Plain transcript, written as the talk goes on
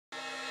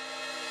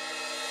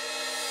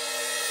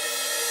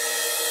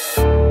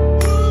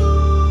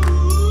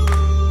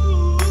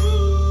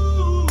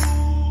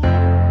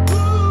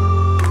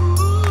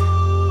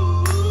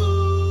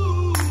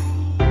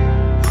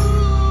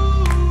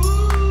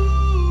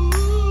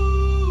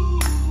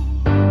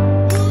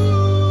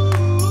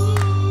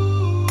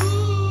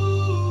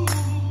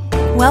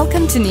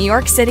Welcome to New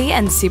York City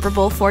and Super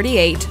Bowl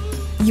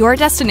XLVIII, your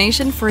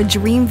destination for a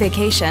dream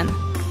vacation.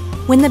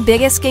 When the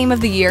biggest game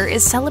of the year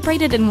is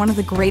celebrated in one of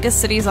the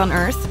greatest cities on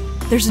earth,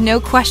 there's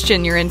no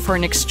question you're in for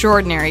an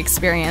extraordinary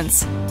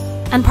experience.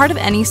 And part of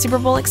any Super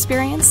Bowl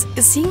experience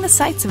is seeing the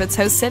sights of its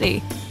host city.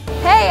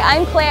 Hey,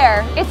 I'm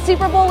Claire. It's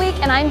Super Bowl week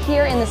and I'm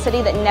here in the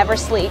city that never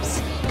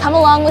sleeps. Come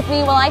along with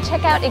me while I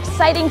check out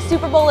exciting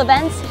Super Bowl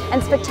events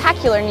and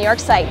spectacular New York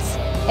sights.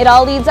 It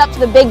all leads up to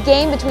the big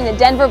game between the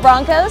Denver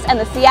Broncos and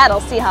the Seattle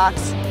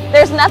Seahawks.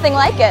 There's nothing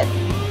like it.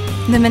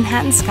 The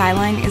Manhattan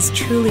skyline is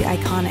truly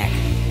iconic.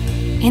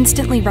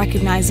 Instantly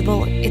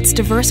recognizable, its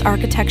diverse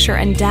architecture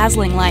and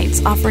dazzling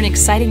lights offer an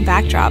exciting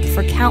backdrop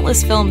for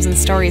countless films and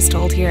stories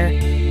told here.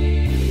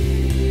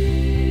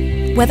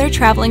 Whether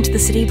traveling to the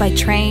city by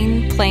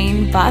train,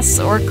 plane, bus,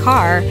 or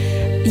car,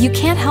 you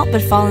can't help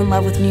but fall in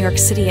love with New York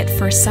City at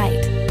first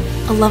sight,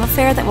 a love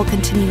affair that will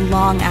continue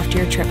long after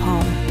your trip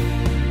home.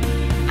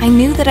 I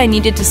knew that I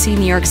needed to see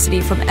New York City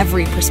from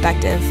every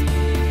perspective.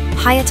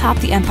 High atop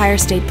the Empire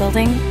State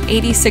Building,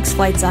 86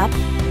 flights up,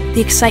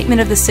 the excitement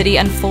of the city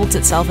unfolds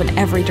itself in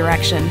every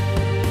direction.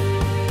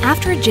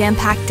 After a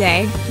jam-packed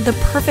day, the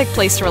perfect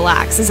place to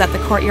relax is at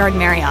the Courtyard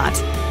Marriott,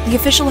 the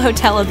official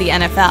hotel of the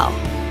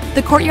NFL.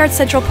 The Courtyard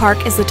Central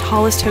Park is the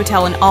tallest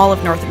hotel in all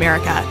of North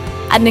America,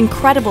 at an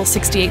incredible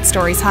 68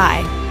 stories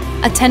high.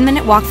 A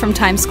 10-minute walk from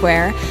Times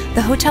Square,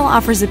 the hotel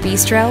offers a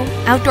bistro,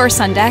 outdoor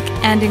sun deck,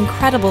 and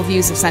incredible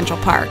views of Central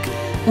Park,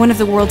 one of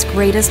the world's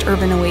greatest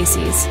urban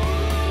oases.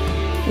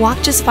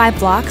 Walk just 5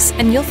 blocks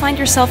and you'll find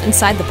yourself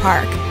inside the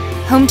park,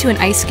 home to an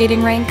ice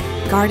skating rink,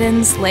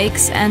 gardens,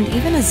 lakes, and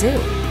even a zoo.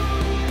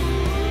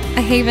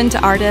 A haven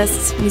to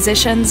artists,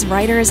 musicians,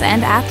 writers,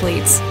 and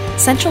athletes,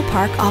 Central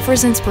Park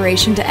offers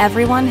inspiration to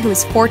everyone who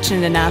is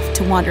fortunate enough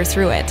to wander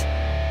through it.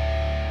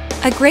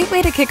 A great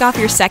way to kick off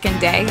your second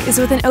day is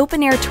with an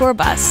open-air tour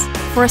bus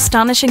for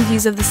astonishing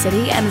views of the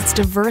city and its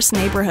diverse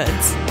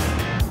neighborhoods.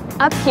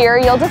 Up here,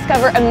 you'll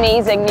discover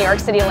amazing New York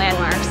City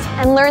landmarks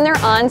and learn their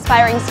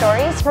awe-inspiring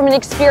stories from an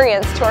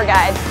experienced tour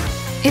guide.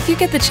 If you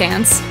get the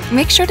chance,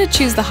 make sure to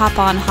choose the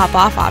hop-on,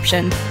 hop-off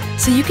option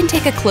so you can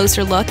take a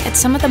closer look at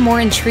some of the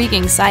more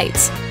intriguing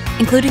sights,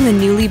 including the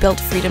newly built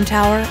Freedom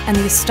Tower and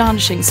the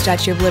astonishing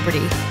Statue of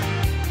Liberty.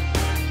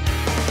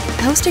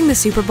 Hosting the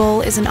Super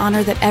Bowl is an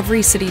honor that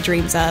every city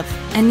dreams of,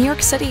 and New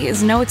York City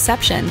is no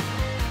exception.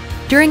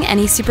 During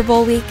any Super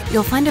Bowl week,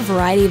 you'll find a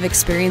variety of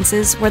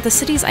experiences where the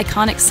city's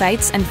iconic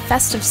sights and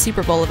festive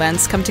Super Bowl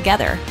events come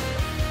together.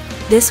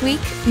 This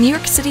week, New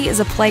York City is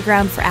a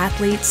playground for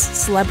athletes,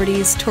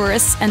 celebrities,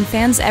 tourists, and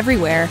fans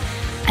everywhere,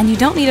 and you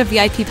don't need a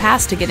VIP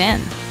pass to get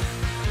in.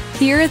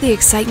 Here, the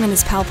excitement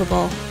is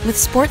palpable, with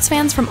sports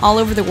fans from all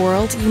over the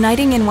world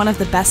uniting in one of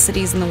the best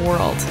cities in the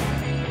world.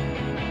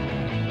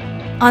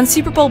 On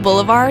Super Bowl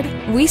Boulevard,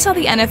 we saw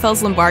the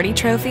NFL's Lombardi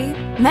Trophy,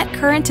 met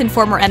current and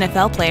former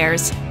NFL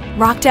players,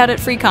 rocked out at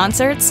free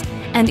concerts,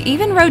 and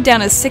even rode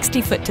down a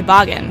 60-foot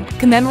toboggan,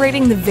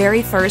 commemorating the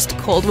very first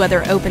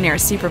cold-weather open-air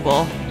Super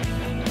Bowl.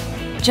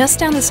 Just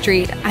down the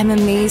street, I'm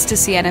amazed to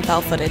see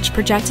NFL footage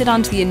projected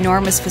onto the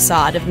enormous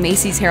facade of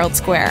Macy's Herald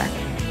Square.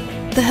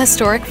 The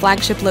historic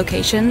flagship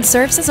location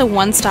serves as a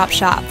one-stop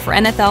shop for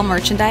NFL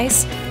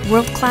merchandise,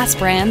 world-class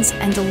brands,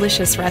 and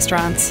delicious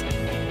restaurants.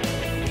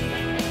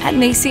 At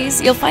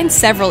Macy's, you'll find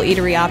several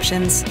eatery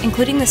options,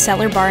 including the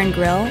Cellar Bar and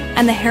Grill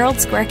and the Herald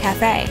Square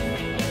Cafe.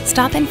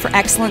 Stop in for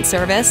excellent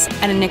service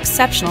and an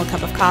exceptional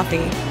cup of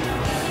coffee.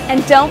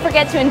 And don't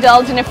forget to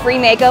indulge in a free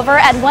makeover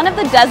at one of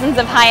the dozens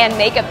of high-end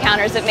makeup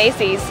counters at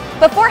Macy's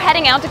before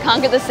heading out to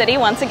conquer the city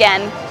once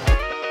again.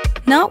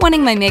 Not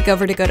wanting my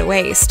makeover to go to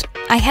waste,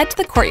 I head to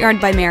the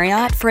Courtyard by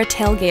Marriott for a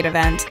tailgate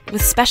event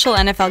with special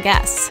NFL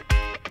guests.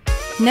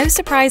 No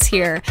surprise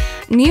here,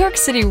 New York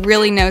City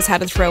really knows how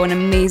to throw an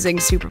amazing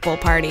Super Bowl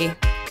party.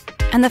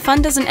 And the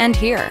fun doesn't end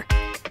here.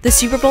 The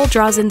Super Bowl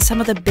draws in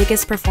some of the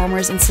biggest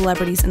performers and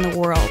celebrities in the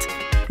world,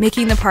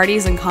 making the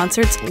parties and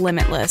concerts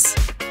limitless.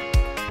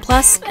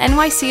 Plus,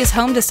 NYC is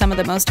home to some of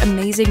the most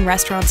amazing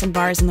restaurants and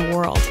bars in the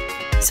world,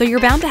 so you're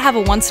bound to have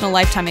a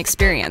once-in-a-lifetime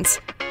experience,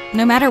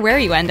 no matter where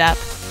you end up.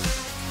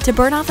 To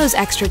burn off those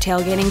extra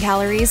tailgating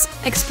calories,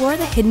 explore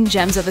the hidden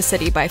gems of the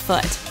city by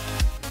foot.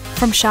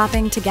 From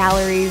shopping to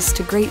galleries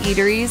to great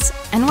eateries,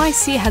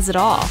 NYC has it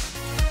all.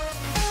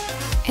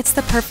 It's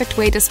the perfect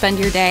way to spend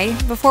your day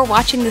before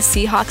watching the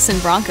Seahawks and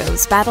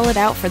Broncos battle it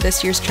out for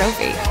this year's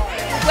trophy.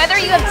 Whether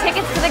you have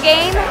tickets to the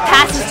game,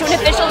 passes to an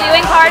official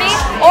viewing party,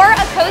 or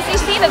a cozy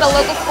seat at a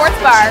local sports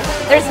bar,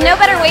 there's no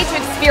better way to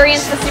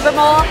experience the Super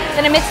Bowl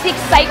than amidst the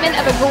excitement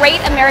of a great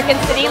American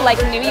city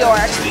like New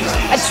York.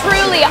 A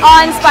truly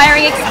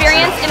awe-inspiring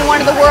experience in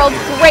one of the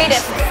world's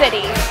greatest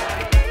cities.